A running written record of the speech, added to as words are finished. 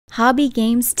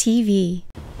HobbyGamesTV.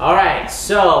 Alright,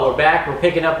 so we're back. We're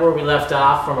picking up where we left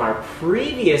off from our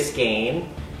previous game.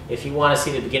 If you want to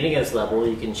see the beginning of this level,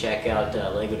 you can check out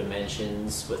LEGO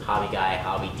Dimensions with Hobby Guy,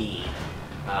 Hobby D.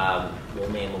 We'll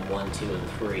name them 1, 2, and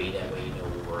 3. That way you know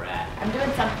where we're at. I'm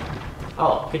doing something.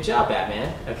 Oh, good job,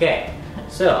 Batman. Okay,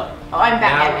 so I'm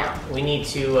Batman now. We need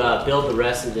to build the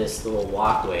rest of this little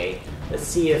walkway. Let's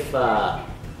see if I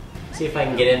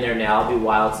can get in there now. I'll be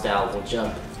Wyldstyle. We'll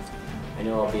jump. I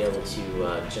know I'll be able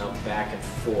to jump back and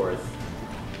forth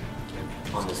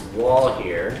on this wall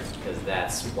here, because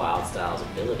that's Wyldstyle's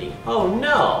ability. Oh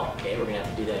no! Okay, we're gonna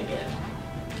have to do that again.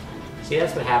 See,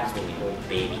 that's what happens when you hold the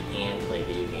baby and play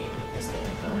video games with this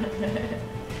thing.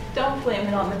 Don't blame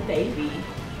it on the baby.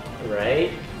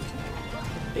 Right?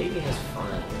 The baby has fun.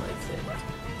 He likes it.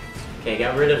 Okay,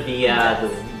 got rid of the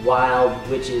wild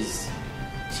witches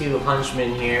 2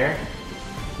 hunchmen here.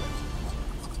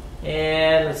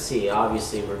 And let's see,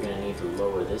 obviously we're gonna need to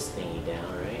lower this thingy down,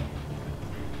 right?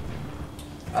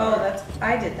 Oh,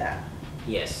 I did that.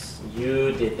 Yes,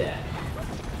 you did that.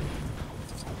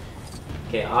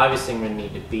 Okay, obviously I'm gonna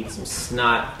need to beat some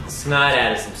snot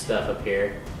out of some stuff up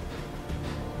here.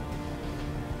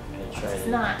 I'm gonna try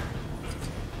Snot.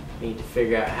 Need to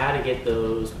figure out how to get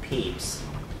those peeps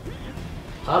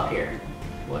up here.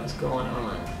 What's going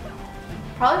on?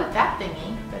 Probably with that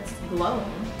thingy that's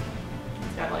glowing.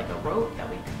 It's got like a rope that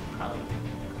we could probably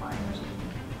climb or something.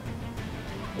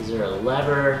 Is there a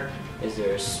lever? Is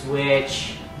there a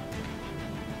switch?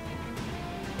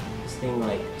 This thing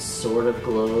like sort of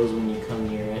glows when you come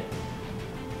near it,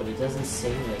 but it doesn't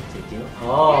say like to do.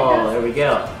 Oh, there we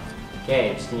go.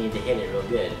 Okay, just need to hit it real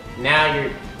good. Now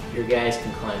your guys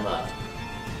can climb up.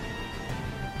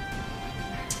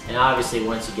 And obviously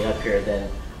once you get up here, then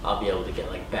I'll be able to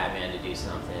get like Batman to do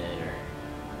something or...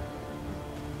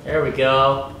 There we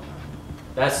go.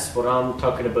 That's what I'm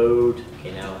talking about.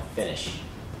 Okay, now finish.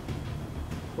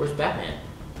 Where's Batman?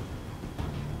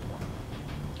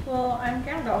 Well, I'm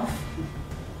Gandalf.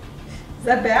 Is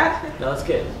that bad? No, that's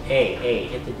good. A,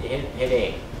 hit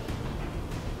A.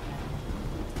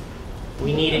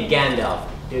 We needed Gandalf.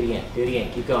 Do it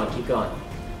again, keep going.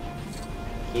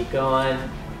 Keep going.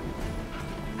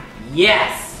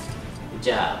 Yes! Good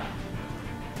job.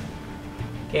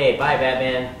 Okay, bye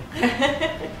Batman.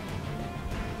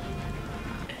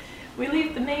 We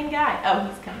leave the main guy. Oh,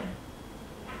 he's coming.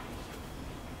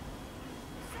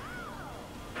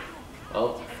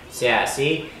 Oh, yeah,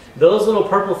 see? Those little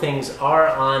purple things are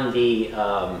on the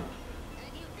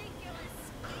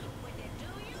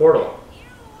portal.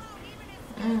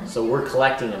 So we're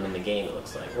collecting them in the game, it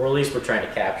looks like. Or at least we're trying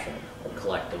to capture them, or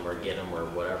collect them, or get them, or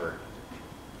whatever.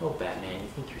 Oh, Batman, you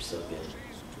think you're so good.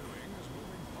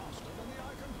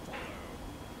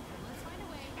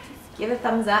 Give a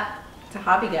thumbs up to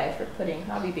Hobby Guy for putting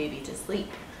Hobby Baby to sleep.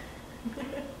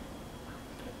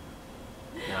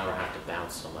 Now I don't have to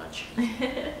bounce so much.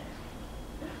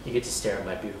 You get to stare at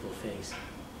my beautiful face.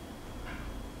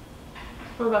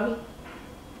 What about me?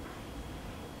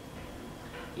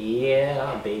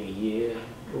 Yeah, baby,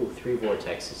 yeah. Ooh, 3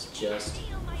 vortexes just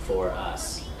for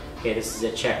us. Okay, this is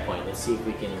a checkpoint. Let's see if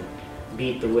we can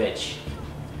beat the witch.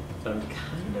 But I'm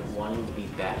kind of wanting to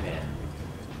beat Batman.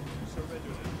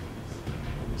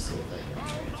 Let me see if I can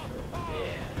transfer.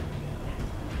 Yeah, there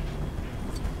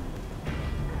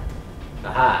we go.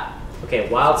 Aha! Okay,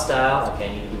 Wyldstyle. Okay,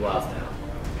 I need to do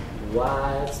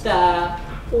Wyldstyle.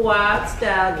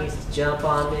 Wyldstyle needs to jump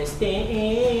on this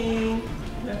thing.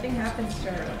 Nothing happens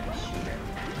to her when I shoot her.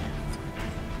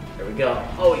 There we go.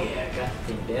 Oh yeah, got the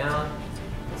thing down.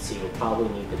 Let's see, we'll probably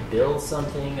need to build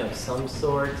something of some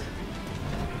sort.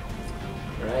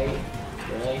 Right?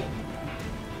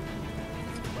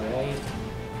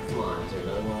 Come on, is there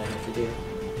another one I have to do?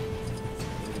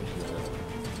 There's another one.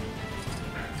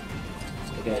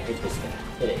 We gotta hit this thing.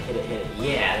 Hit it.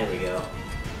 Yeah, there we go.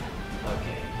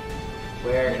 Okay.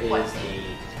 Where is the...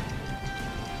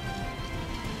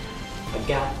 I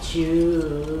got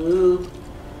you.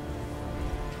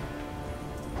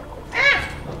 Ah!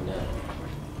 Oh no.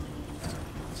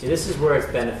 See, this is where it's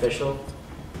beneficial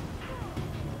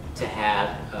to have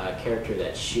a character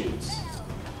that shoots.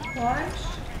 What?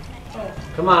 Oh.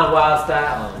 Come on,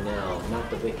 Wyldstyle. Oh no, not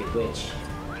the Wicked Witch.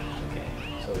 Okay,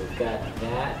 so we've got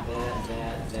that.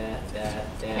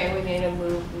 Okay, we need to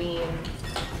move me and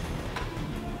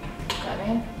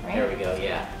Batman, right? There we go,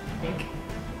 yeah. I think.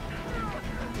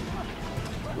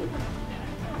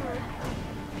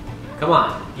 Come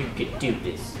on, you can do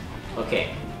this.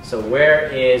 Okay, so where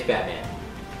is Batman?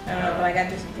 I don't know, but I got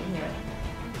this thing here.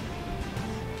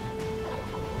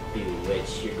 You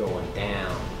witch, you're going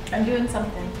down. I'm doing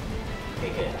something.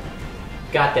 Okay, good.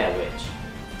 Got that witch.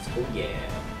 Oh yeah.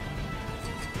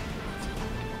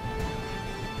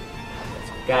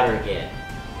 Got her again.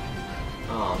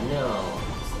 Oh no,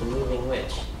 it's the moving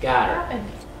witch. Got her. What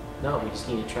happened? No, we just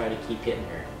need to try to keep hitting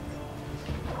her.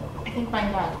 I think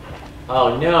mine died.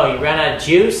 Oh no, you ran out of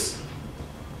juice?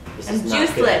 This I'm is not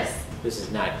juiceless. good. This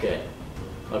is not good.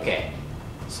 Okay,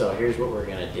 so here's what we're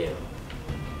gonna do.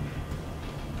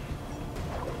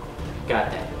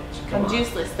 Got that witch. Come I'm on.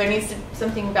 juiceless. There needs to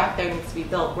something back there needs to be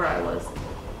built where I was.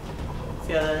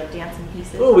 See all the dancing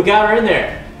pieces? Ooh, we got her in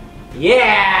there.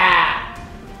 Yeah!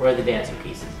 Where are the dancing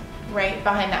pieces? Right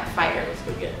behind that Okay, fire. let's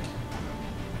go get it.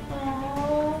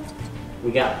 Aww.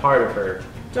 We got part of her.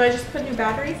 Do I just put new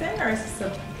batteries in, or is this a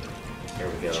Here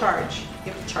we go. charge?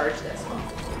 You have to charge this one.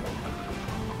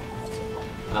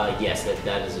 Yes,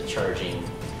 that is a charging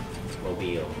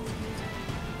mobile.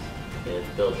 Okay, let's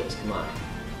build this. Come on.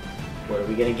 What are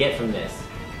we gonna get from this?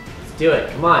 Let's do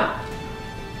it. Come on.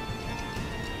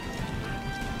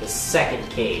 The second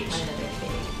cage. Another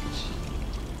cage.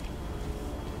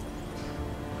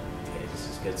 Okay, this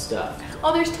is good stuff.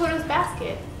 Oh, there's Toto's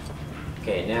basket.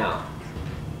 Okay, now.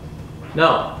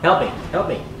 No, help me, help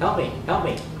me, help me, help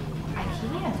me. I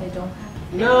can't. I don't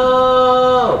have.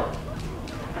 No!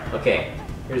 Okay,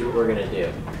 here's what we're gonna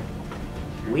do.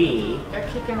 They're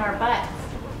kicking our butts.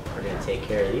 We're gonna take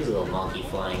care of these little monkey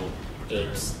flying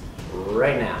apes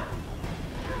right now.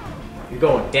 You're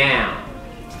going down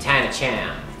to Tiny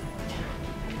Chow.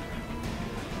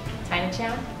 Tiny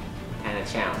Chow? Tiny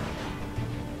Chow.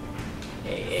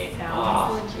 Hey, hey.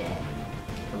 Sounds legit.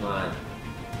 Come on.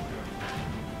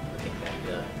 Take back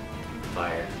the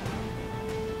fire.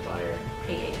 Fire.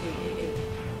 Hey.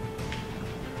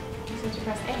 You said to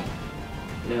press A.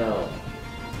 No.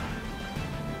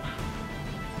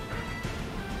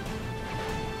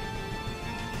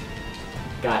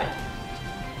 Got it.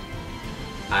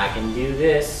 I can do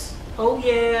this. Oh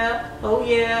yeah. Oh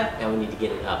yeah. Now we need to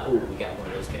get it up. Ooh, we got one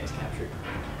of those guys captured.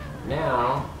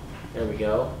 Now, there we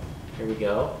go. Here we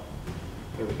go.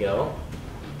 Here we go.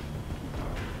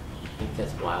 I think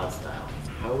that's Wyldstyle.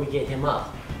 How do we get him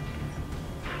up?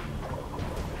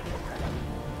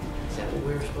 Is that what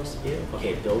we were supposed to do?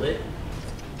 Okay, build it.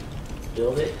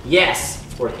 Build it. Yes!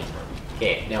 It's working.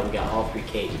 Okay, now we got all three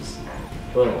cages.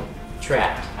 Boom.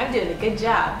 Trapped. I'm doing a good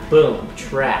job. Boom.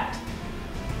 Trapped.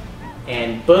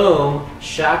 And boom.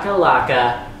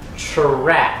 Shakalaka.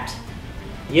 Trapped.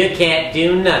 You can't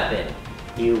do nothing,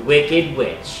 you wicked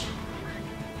witch.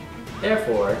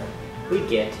 Therefore, we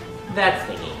get that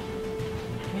thingy.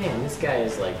 Man, this guy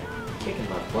is like kicking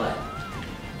my butt.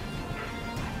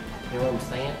 You know what I'm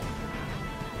saying?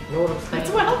 You know what I'm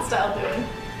saying? What's Wyldstyle doing?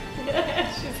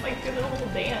 She's like doing a little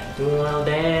dance. Doing a little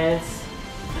dance.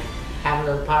 Having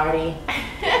a little party.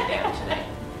 Getting down tonight.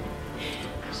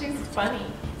 She's funny.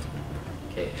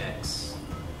 Okay, X.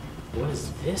 What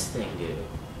does this thing do?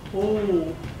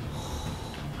 Ooh. Oh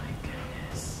my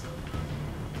goodness.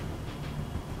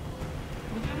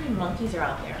 Look how many monkeys are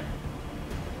out there.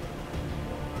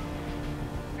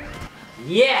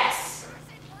 Yes!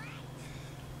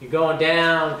 You're going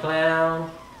down, clown.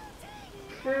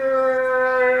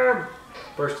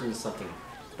 Burst into something.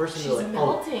 Burst into She's like,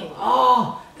 melting.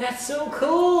 Oh, that's so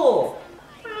cool.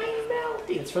 I'm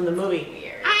melting. It's from the movie.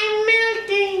 Weird. I'm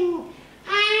melting.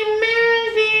 I'm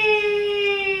melting.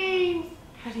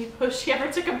 How do you push? She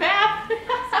ever took a bath?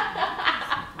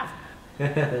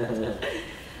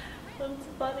 That's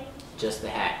funny. Just the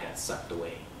hat got sucked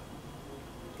away.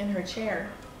 In her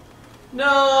chair.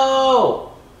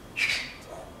 No!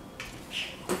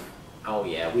 Oh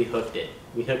yeah, we hooked it.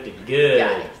 We hooked it good.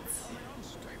 Got it.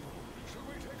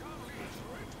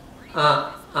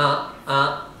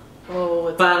 Oh,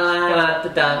 it's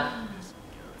Ba-da-da-da-da.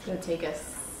 gonna take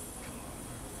us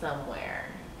somewhere.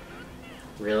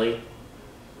 Really?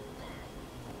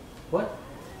 What?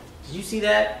 Did you see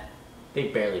that? They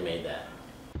barely made that.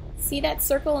 See that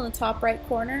circle in the top right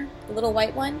corner? The little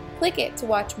white one? Click it to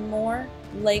watch more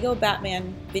LEGO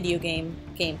Batman video game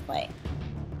gameplay.